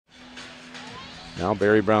Now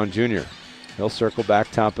Barry Brown Jr. He'll circle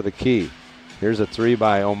back top of the key. Here's a three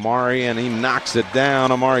by Omari, and he knocks it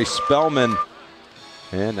down. Omari Spellman.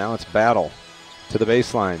 And now it's battle to the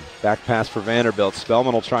baseline. Back pass for Vanderbilt.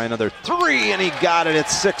 Spellman will try another three, and he got it.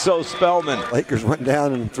 It's 6-0 Spellman. Lakers went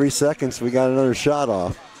down in 3 seconds. We got another shot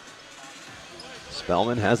off.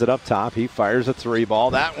 Spellman has it up top. He fires a three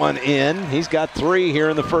ball. That one in. He's got three here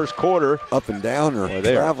in the first quarter. Up and down or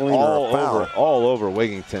they traveling or a foul. All over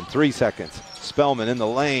Wigington. 3 seconds. Spellman in the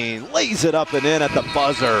lane. Lays it up and in at the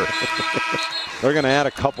buzzer. They're going to add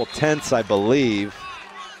a couple tenths, I believe.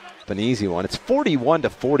 An easy one. It's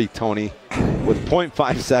 41-40, Tony, with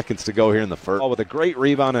 0.5 seconds to go here in the first. With a great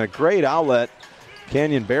rebound and a great outlet.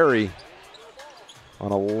 Canyon Barry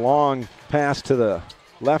on a long pass to the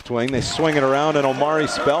left wing. They swing it around, and Omari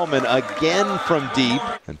Spellman again from deep.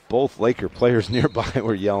 And both Laker players nearby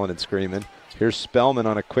were yelling and screaming. Here's Spellman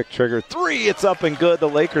on a quick trigger three. It's up and good. The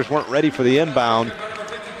Lakers weren't ready for the inbound.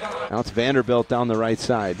 Now it's Vanderbilt down the right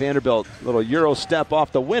side. Vanderbilt, little Euro step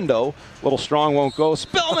off the window. Little strong won't go.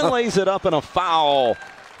 Spellman lays it up and a foul.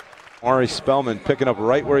 Omari Spellman picking up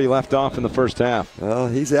right where he left off in the first half. Well,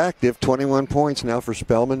 he's active. 21 points now for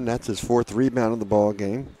Spellman. That's his 4th rebound of the ball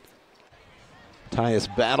game.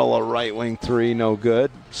 Tyus Battle, a right wing three, no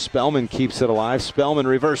good. Spellman keeps it alive. Spellman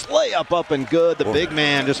reverse layup up and good. The big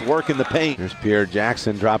man just working the paint. Here's Pierre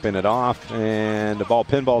Jackson dropping it off, and the ball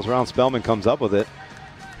pinballs around. Spellman comes up with it.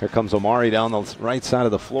 Here comes Omari down the right side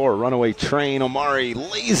of the floor. Runaway train. Omari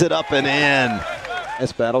lays it up and in.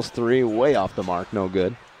 S Battles three, way off the mark, no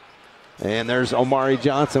good. And there's Omari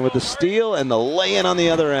Johnson with the steal and the lay-in on the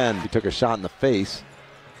other end. He took a shot in the face.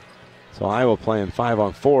 So Iowa playing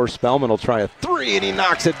 5-on-4. Spellman will try a three, and he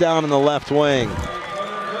knocks it down in the left wing.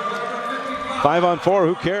 5-on-4,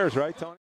 who cares, right, Tony?